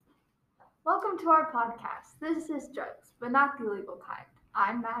Welcome to our podcast. This is drugs, but not the illegal kind.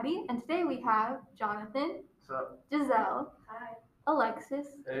 I'm Maddie, and today we have Jonathan, What's up? Giselle, Hi. Alexis,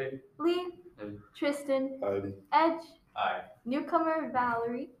 Hey. Lee, Hey. Tristan, Heidi. Edge, Hi. newcomer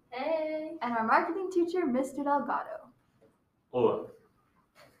Valerie, Hey. and our marketing teacher, Mr. Delgado. Hola.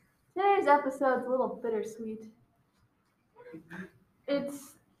 Today's episode's a little bittersweet.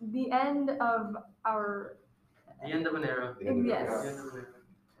 It's the end of our. The end of an era. The end of the Yes. The end of an era.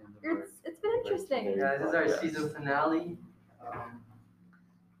 It's been interesting. Yeah, this is our Yes. season finale.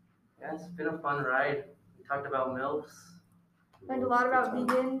 Yeah, it's been a fun ride. We talked about MILFs, Learned a lot about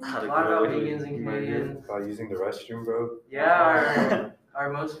vegans. a lot about vegans and Canadians. About using the restroom, bro. Yeah,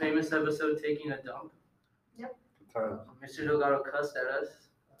 our most famous episode, taking a dump. Good time. Mr. Delgado cussed at us.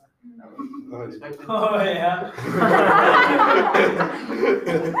 Oh, Expected. yeah.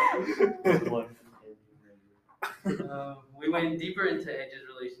 We went deeper into Edge's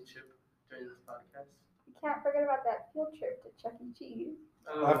relationship during this podcast. You can't forget about that field trip to Chuck E. Cheese.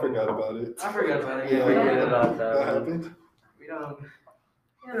 I forgot about it. I forgot about it. Yeah, we I don't- forgot about that. that. Happened? We don't. Yeah,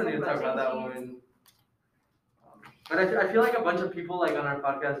 We don't need to talk about that one. But I feel like a bunch of people like on our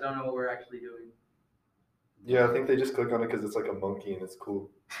podcast don't know what we're actually doing. Yeah, I think they just click on it because it's like a monkey and it's cool.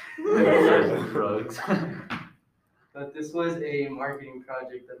 Drugs. But this was a marketing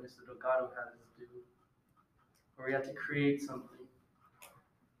project that Mr. Delgado had us do, where we had to create something.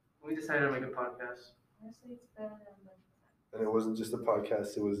 We decided to make a podcast. Honestly, it's been And it wasn't just a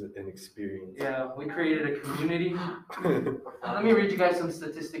podcast, it was an experience. Yeah, we created a community. Let me read you guys some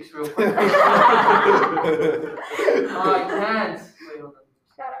statistics real quick. I can't. Wait, hold on.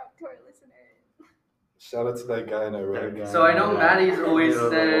 Shout out to our listeners. Shout out to that guy in Iraq. That guy. So I know Maddie's always Yeah,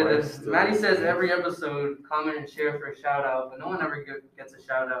 said, always Maddie does. says every episode, comment and share for a shout out, but no one ever gets a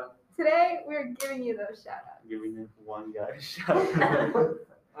shout out. Today, we're giving you those shout outs. Giving it one guy a shout.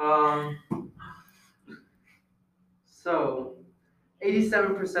 So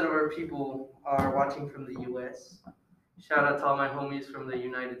 87% of our people are watching from the US. Shout out to all my homies from the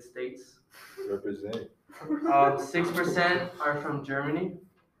United States. Represent. 6% are from Germany.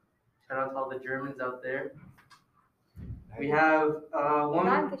 Shout out to all the Germans out there. We have one.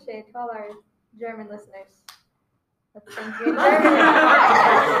 Dankeschön to all our German listeners. That's thank you in German.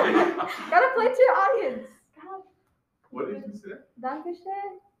 Gotta play to your audience. What did you say?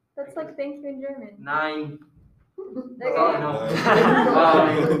 Dankeschön. That's like thank you in German. 9. There you That's all I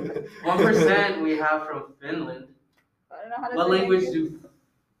go. know. 1% we have from Finland. I don't know how to What say language thank you. do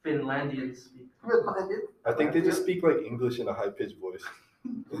Finlandians speak? I think they just speak like English in a high pitched voice.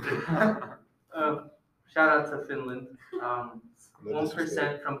 Shout out to Finland. No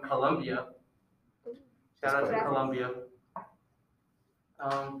disrespect. 1% from Colombia. Shout out to Gracias. Colombia.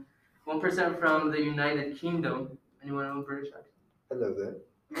 1% from the United Kingdom. Anyone know British accent? I love that.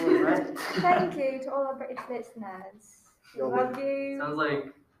 Oh, right. Thank you to all our British listeners. We love you. Sounds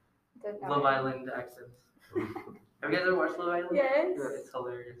like Don't know. Love Island accents. Have you guys ever watched Love Island? Yes. Yeah, it's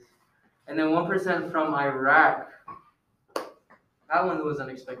hilarious. And then 1% from Iraq. That one was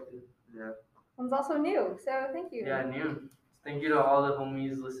unexpected. One's also new, so thank you. Yeah, new. Thank you to all the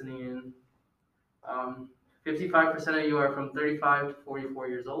homies listening in. 55% of you are from 35 to 44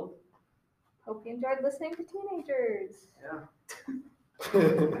 years old. Hope you enjoyed listening to teenagers.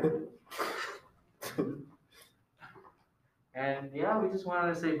 And yeah, we just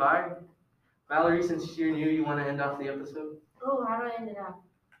wanted to say bye. Valerie, since you're new, you want to end off the episode? Oh, how do I end it up?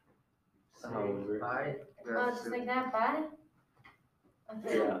 Say However. bye. Oh, just like that. Bye.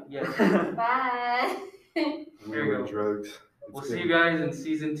 Okay. Yeah. Yes. Bye. There We you were go. drugs. We'll see you guys in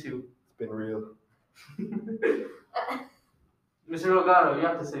season 2. It's been real. Mr. Delgado, you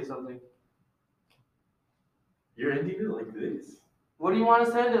have to say something. You're ending it like this? What do you want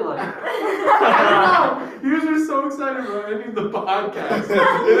us to end it like? I don't know. You guys are so excited about ending the podcast.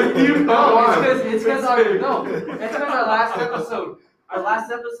 You No, it's because our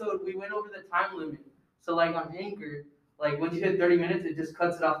last episode, we went over the time limit. So like on Anchor, like once you hit 30 minutes, it just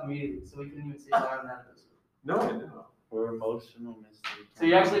cuts it off immediately. So we couldn't even say bye on that episode. No, I know. We're emotional, Mr. So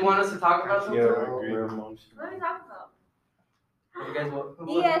you actually want us to talk about something? Yeah, I We're agree. emotional. What are we talking about? You guys what?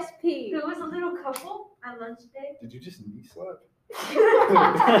 ESP. There was a little couple on lunch day. Did you just knee slap?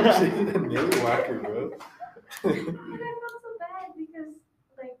 Nail whacker, bro. And I felt so bad because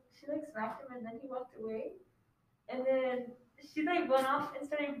like she like smacked him and then he walked away. And then she like went off and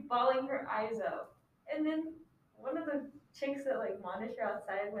started bawling her eyes out. And then one of the chicks that like monitor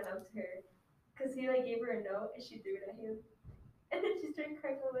outside went up to her because he like gave her a note and she threw it at him. And then she started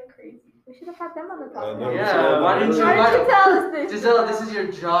crying like crazy. We should have had them on the I know. podcast. Yeah, why didn't you Why did you tell us this? Giselle, this is your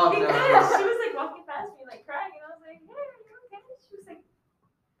job Because now. she was like walking past me like crying and I was like, hey, are you okay? She was like,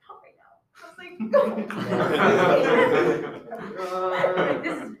 not right now. Like,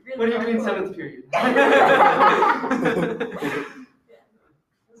 this is really What do you mean awkward. seventh period? Yeah,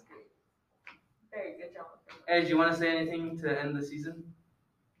 that's great. Very good job. Hey, do you want to say anything to end the season?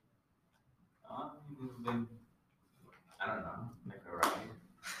 It's been, I don't know, like a ride.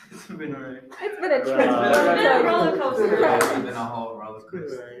 It's been alright. It's been a trip. been It's been a roller coaster. Yeah, it's been a whole roller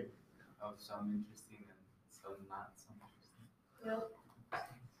coaster of some interesting and some not so interesting. Yep.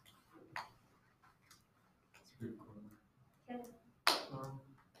 It's pretty cool.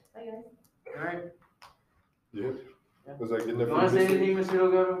 Bye, guys. Alright. Yeah. Was that good enough You want to for say you? anything, Mr.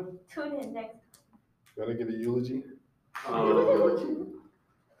 Delgado? Tune in next. You want to give a eulogy?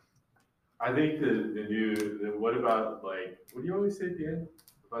 I think the what about like, what do you always say at the end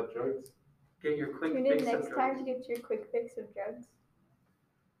about drugs? Get your quick Tune in fix of next time drugs. to get your quick fix of drugs.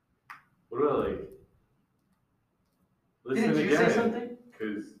 What about like, listen Didn't you say again, something?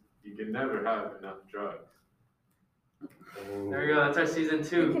 because you can never have enough drugs. There we go. That's our season You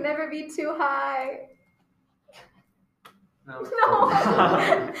 2. can never be too high. No. No.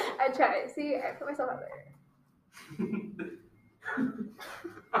 I tried. See, I put myself out there.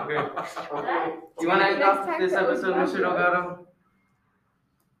 Okay. Alright. You want to end Next off time this that was episode, fun, Mr. yeah. Delgado?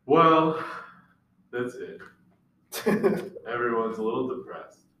 Well, that's it. Everyone's a little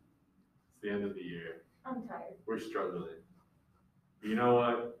depressed. It's the end of the year. I'm tired. We're struggling. But you know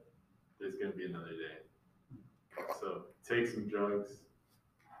what? There's gonna be another day. So take some drugs.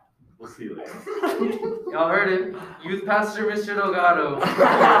 We'll see you later. Y'all heard it. Youth Pastor Mr. Delgado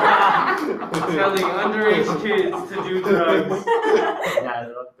telling underage kids to do drugs. Yeah, I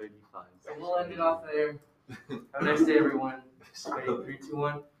love 35. So we'll end it off there. Have a nice day, everyone. Ready? 3, 2,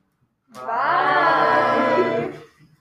 1. Bye.